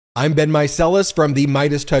I'm Ben Meiselas from the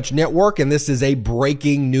Midas Touch Network, and this is a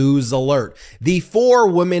breaking news alert. The four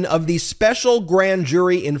women of the special grand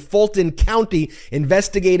jury in Fulton County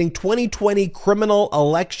investigating 2020 criminal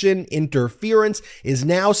election interference is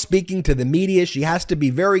now speaking to the media. She has to be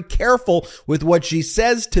very careful with what she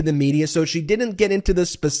says to the media, so she didn't get into the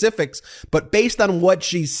specifics, but based on what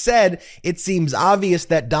she said, it seems obvious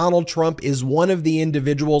that Donald Trump is one of the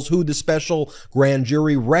individuals who the special grand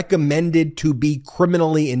jury recommended to be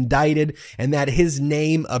criminally indicted, and that his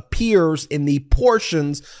name appears in the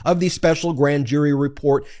portions of the special grand jury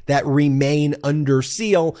report that remain under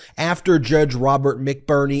seal after Judge Robert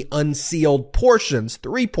McBurney unsealed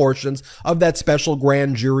three portions of that special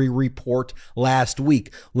grand jury report last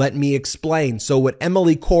week. Let me explain. So what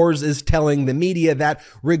Emily Kors is telling the media that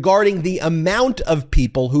regarding the amount of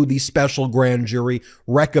people who the special grand jury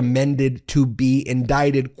recommended to be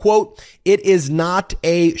indicted, quote, "It is not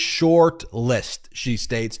a short list," she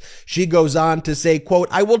states. She goes on to say, quote,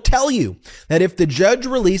 "I will tell you that if the judge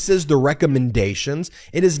releases the recommendations,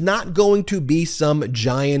 it is not going to be some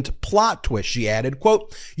giant plot twist," she added,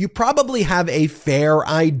 quote, "You probably have a fair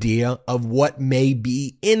idea of what may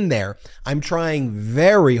be in there." I'm trying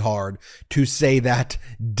very hard to say that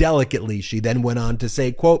delicately. She then went on to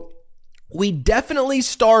say, quote, "We definitely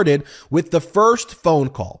started with the first phone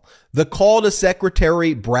call, the call to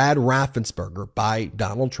Secretary Brad Raffensperger by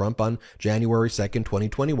Donald Trump on January 2nd,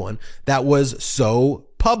 2021, that was so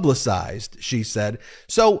publicized," she said.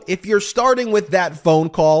 So if you're starting with that phone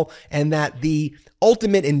call and that the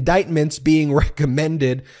ultimate indictments being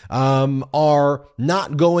recommended are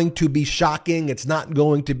not going to be shocking, it's not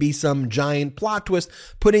going to be some giant plot twist,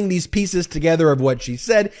 putting these pieces together of what she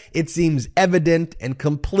said, it seems evident and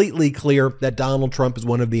completely clear that Donald Trump is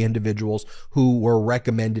one of the individuals who were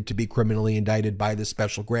recommended to be criminally indicted by the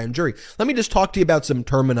special grand jury. Let me just talk to you about some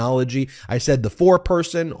terminology. I said the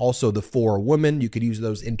four-person, also the four-woman. You could use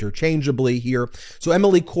those interchangeably here. So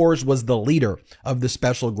Emily Kors was the leader of the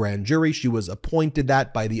special grand jury. She was appointed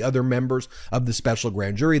that by the other members of the special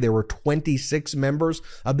grand jury. There were 26 members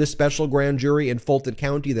of the special grand jury in Fulton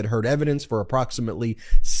County that heard evidence for approximately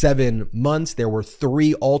 7 months. There were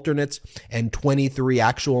 3 alternates and 23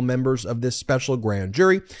 actual members of this special grand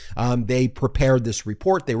jury. They prepared this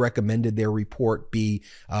report. They recommended their report be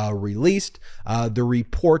released. The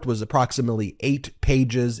report was approximately 8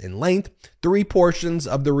 pages in length. 3 portions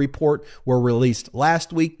of the report were released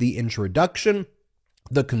last week: the introduction,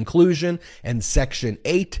 the conclusion, and Section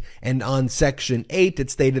 8. And on Section 8,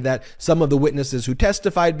 it stated that some of the witnesses who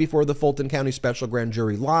testified before the Fulton County Special Grand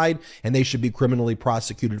Jury lied, and they should be criminally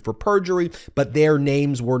prosecuted for perjury, but their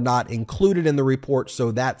names were not included in the report,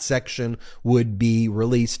 so that section would be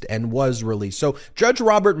released and was released. So Judge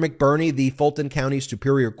Robert McBurney, the Fulton County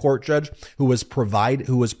Superior Court judge who was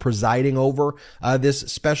presiding over this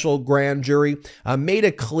special grand jury, made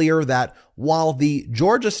it clear that while the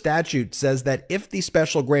Georgia statute says that if the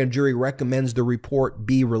special grand jury recommends the report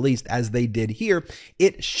be released, as they did here,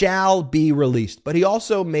 it shall be released. But he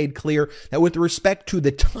also made clear that with respect to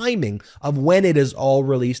the timing of when it is all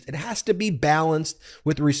released, it has to be balanced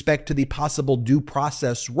with respect to the possible due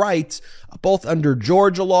process rights, both under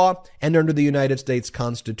Georgia law and under the United States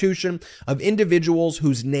Constitution, of individuals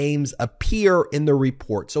whose names appear in the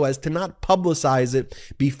report, so as to not publicize it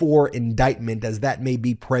before indictment, as that may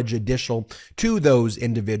be prejudicial to those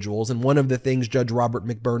individuals. And one of the things Judge Robert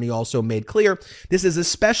McBurney also made clear, this is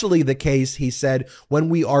especially the case, he said, when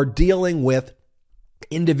we are dealing with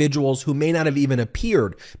individuals who may not have even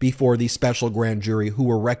appeared before the special grand jury who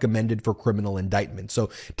were recommended for criminal indictment. So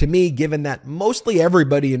to me, given that mostly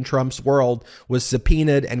everybody in Trump's world was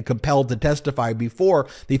subpoenaed and compelled to testify before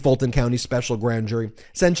the Fulton County Special Grand Jury,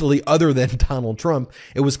 essentially other than Donald Trump,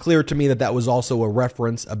 it was clear to me that that was also a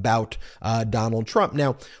reference about Donald Trump.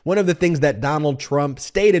 Now, one of the things that Donald Trump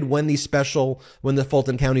stated when the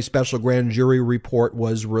Fulton County Special Grand Jury report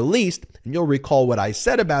was released, and you'll recall what I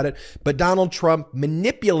said about it, but Donald Trump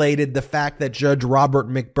manipulated the fact that Judge Robert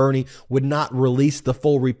McBurney would not release the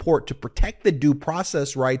full report to protect the due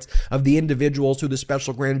process rights of the individuals who the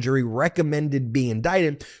special grand jury recommended be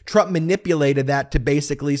indicted. Trump manipulated that to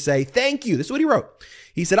basically say, thank you. This is what he wrote.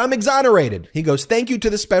 He said, "I'm exonerated." He goes, "Thank you to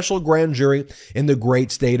the special grand jury in the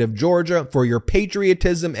great state of Georgia for your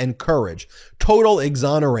patriotism and courage. Total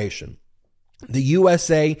exoneration. The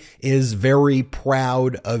USA is very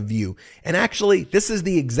proud of you." And actually, this is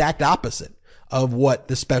the exact opposite of what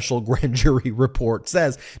the special grand jury report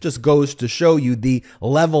says. Just goes to show you the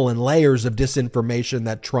level and layers of disinformation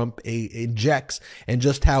that Trump injects and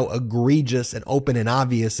just how egregious and open and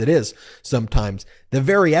obvious it is sometimes. The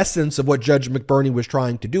very essence of what Judge McBurney was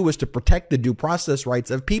trying to do was to protect the due process rights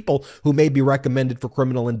of people who may be recommended for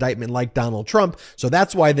criminal indictment like Donald Trump. So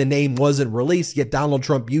that's why the name wasn't released, yet Donald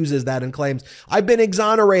Trump uses that and claims, I've been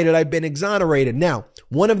exonerated. Now,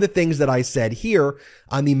 one of the things that I said here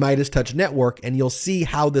on the Midas Touch Network, and you'll see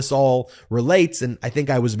how this all relates, and I think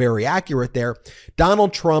I was very accurate there,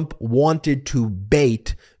 Donald Trump wanted to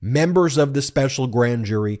bait members of the special grand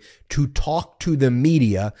jury to talk to the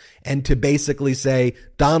media and to basically say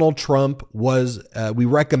Donald Trump was, we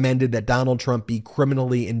recommended that Donald Trump be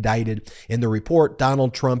criminally indicted in the report.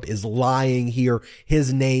 Donald Trump is lying here.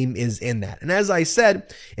 His name is in that. And as I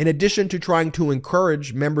said, in addition to trying to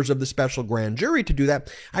encourage members of the special grand jury to do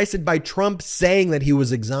that, I said by Trump saying that he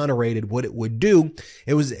was exonerated, what it would do,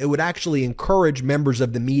 it would actually encourage members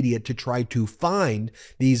of the media to try to find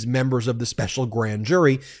these members of the special grand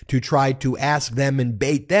jury to try to ask them and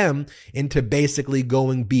bait them into basically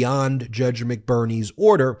going beyond Judge McBurney's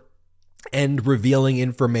order and revealing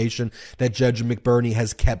information that Judge McBurney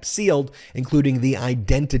has kept sealed, including the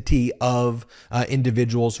identity of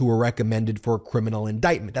individuals who were recommended for criminal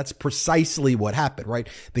indictment. That's precisely what happened, right?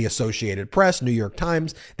 The Associated Press, New York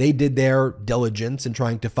Times, they did their diligence in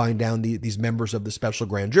trying to find down these members of the special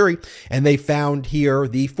grand jury, and they found here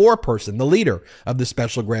the foreperson, the leader of the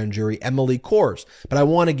special grand jury, Emily Kors. But I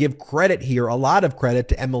want to give credit here, a lot of credit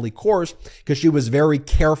to Emily Kors, because she was very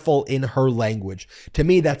careful in her language. To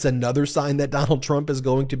me, that's another sign that Donald Trump is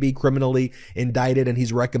going to be criminally indicted, and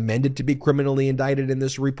he's recommended to be criminally indicted in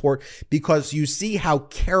this report, because you see how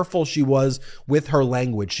careful she was with her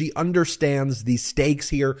language. She understands the stakes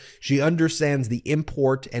here. She understands the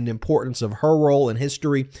import and importance of her role in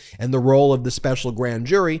history and the role of the special grand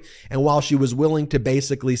jury. And while she was willing to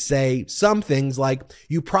basically say some things like,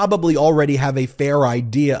 you probably already have a fair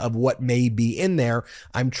idea of what may be in there,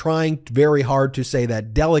 I'm trying very hard to say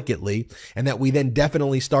that delicately, and that we then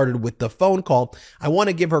definitely started with the phone call. I want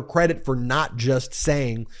to give her credit for not just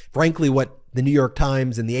saying, frankly, what the New York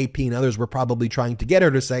Times and the AP and others were probably trying to get her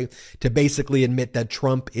to say, to basically admit that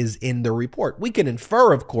Trump is in the report. We can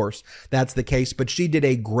infer, of course, that's the case, but she did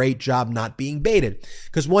a great job not being baited.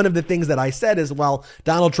 Because one of the things that I said is, while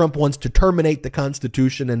Donald Trump wants to terminate the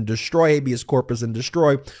Constitution and destroy habeas corpus and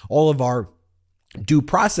destroy all of our due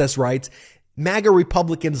process rights, MAGA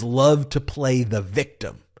Republicans love to play the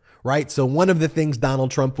victim. Right? So one of the things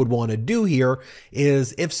Donald Trump would want to do here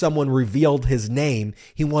is, if someone revealed his name,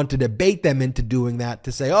 he wanted to bait them into doing that,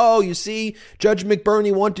 to say, oh, you see, Judge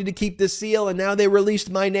McBurney wanted to keep the seal and now they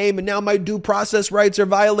released my name and now my due process rights are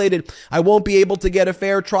violated. I won't be able to get a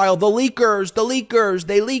fair trial. The leakers,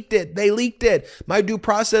 they leaked it. My due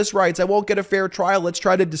process rights, I won't get a fair trial. Let's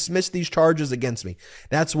try to dismiss these charges against me.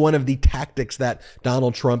 That's one of the tactics that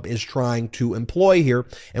Donald Trump is trying to employ here.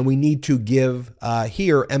 And we need to give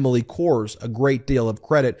here Emily Kors a great deal of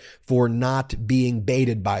credit for not being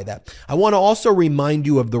baited by that. I want to also remind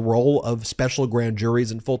you of the role of special grand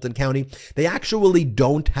juries in Fulton County. They actually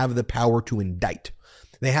don't have the power to indict.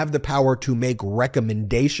 They have the power to make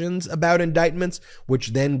recommendations about indictments, which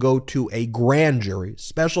then go to a grand jury,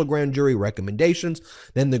 special grand jury recommendations.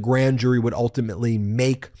 Then the grand jury would ultimately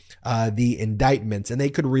make the indictments, and they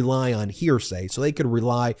could rely on hearsay. So they could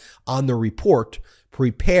rely on the report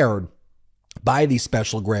prepared by the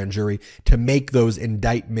special grand jury to make those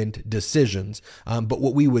indictment decisions. But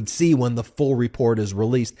what we would see when the full report is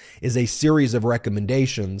released is a series of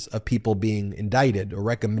recommendations of people being indicted, or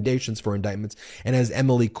recommendations for indictments. And as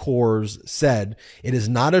Emily Kors said, it is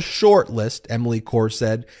not a short list, Emily Kors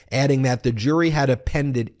said, adding that the jury had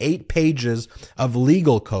appended 8 pages of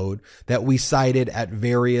legal code that we cited at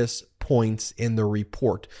various points in the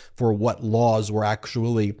report for what laws were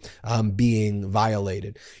actually being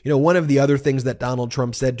violated. You know, one of the other things that Donald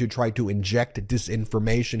Trump said to try to inject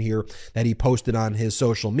disinformation here, that he posted on his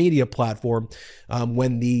social media platform,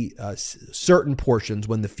 when the certain portions,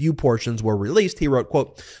 when the few portions were released, he wrote,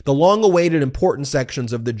 quote, "The long-awaited important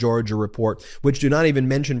sections of the Georgia report, which do not even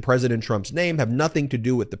mention President Trump's name, have nothing to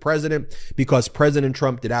do with the president, because President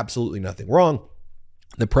Trump did absolutely nothing wrong.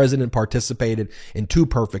 The president participated in 2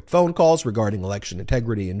 perfect phone calls regarding election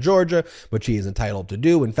integrity in Georgia, which he is entitled to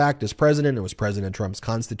do. In fact, as president, it was President Trump's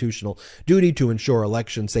constitutional duty to ensure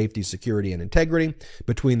election safety, security, and integrity.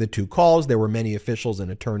 Between the 2 calls, there were many officials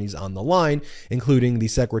and attorneys on the line, including the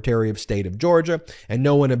Secretary of State of Georgia, and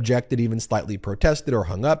no one objected, even slightly protested or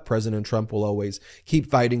hung up. President Trump will always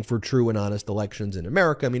keep fighting for true and honest elections in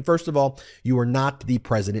America. I mean, first of all, you are not the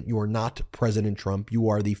president. You are not President Trump. You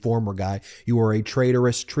are the former guy. You are a traitorous,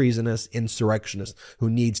 treasonous insurrectionist who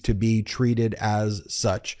needs to be treated as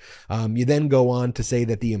such. You then go on to say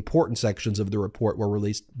that the important sections of the report were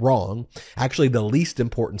released wrong. Actually, the least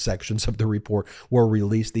important sections of the report were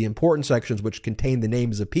released. The important sections, which contain the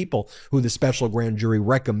names of people who the special grand jury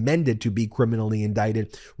recommended to be criminally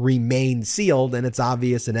indicted, remain sealed. And it's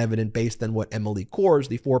obvious and evident based on what Emily Kohrs,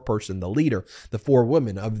 the foreperson, the leader, the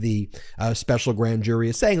forewoman of the special grand jury,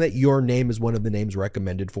 is saying, that your name is one of the names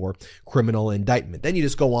recommended for criminal indictment. Then you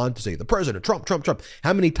just go on to say the president, Trump.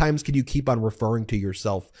 How many times can you keep on referring to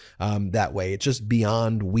yourself that way? It's just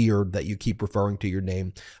beyond weird that you keep referring to your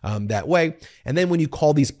name that way. And then when you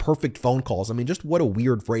call these perfect phone calls, I mean, just what a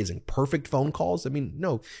weird phrasing. Perfect phone calls? I mean,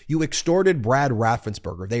 no, you extorted Brad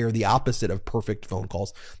Raffensperger. They are the opposite of perfect phone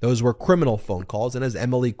calls. Those were criminal phone calls. And as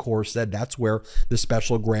Emily Kohrs said, that's where the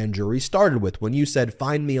special grand jury started with. When you said,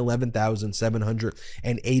 find me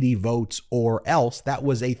 11,780 votes or else, that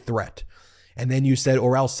was a threat. And then you said,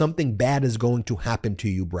 or else something bad is going to happen to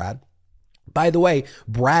you, Brad. By the way,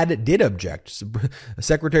 Brad did object.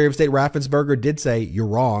 Secretary of State Raffensperger did say, you're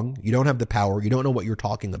wrong. You don't have the power. You don't know what you're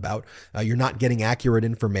talking about. You're not getting accurate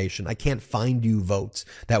information. I can't find you votes.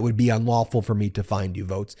 That would be unlawful for me to find you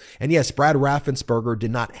votes. And yes, Brad Raffensperger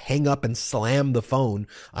did not hang up and slam the phone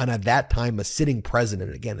on, at that time, a sitting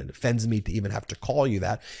president. Again, it offends me to even have to call you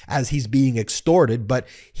that, as he's being extorted. But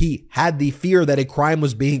he had the fear that a crime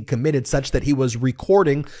was being committed such that he was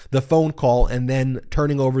recording the phone call and then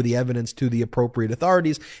turning over the evidence to the appropriate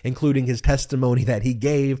authorities, including his testimony that he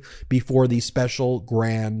gave before the special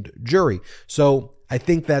grand jury. So I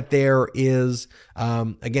think that there is,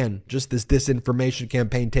 again, just this disinformation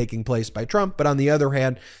campaign taking place by Trump. But on the other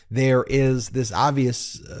hand, there is this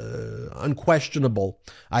obvious, unquestionable,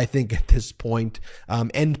 I think at this point,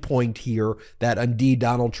 end point here, that indeed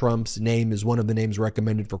Donald Trump's name is one of the names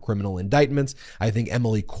recommended for criminal indictments. I think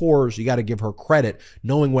Emily Kohrs, you got to give her credit,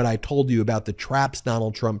 knowing what I told you about the traps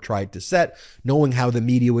Donald Trump tried to set, knowing how the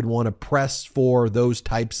media would want to press for those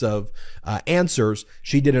types of answers.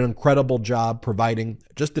 She did an incredible job providing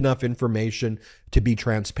just enough information to be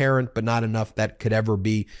transparent, but not enough that could ever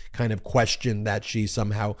be kind of questioned that she's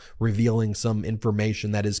somehow revealing some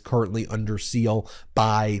information that is currently under seal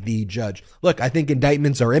by the judge. Look, I think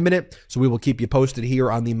indictments are imminent, so we will keep you posted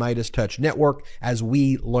here on the Midas Touch Network as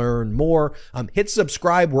we learn more. Hit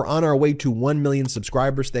subscribe. We're on our way to 1 million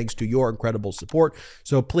subscribers thanks to your incredible support.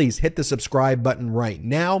 So please hit the subscribe button right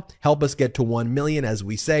now. Help us get to 1 million. As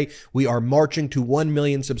we say, we are marching to 1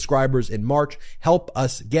 million subscribers in March. Help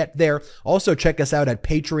us get there. Also, check us out at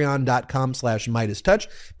patreon.com/MidasTouch,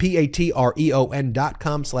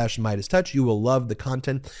 patreon.com/MidasTouch. You will love the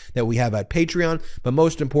content that we have at Patreon, but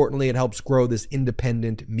most importantly, it helps grow this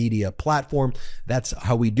independent media platform. That's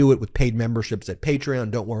how we do it with paid memberships at Patreon.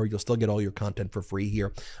 Don't worry, you'll still get all your content for free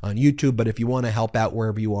here on YouTube, but if you want to help out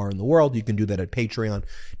wherever you are in the world, you can do that at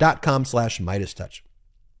patreon.com/MidasTouch.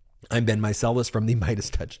 I'm Ben Meiselas from the Midas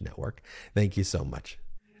Touch Network. Thank you so much.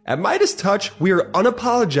 At Midas Touch, we are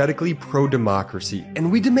unapologetically pro-democracy,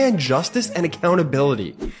 and we demand justice and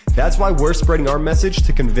accountability. That's why we're spreading our message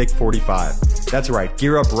to Convict 45. That's right,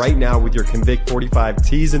 gear up right now with your Convict 45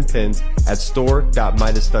 tees and pins at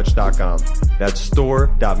store.midastouch.com. That's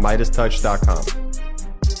store.midastouch.com.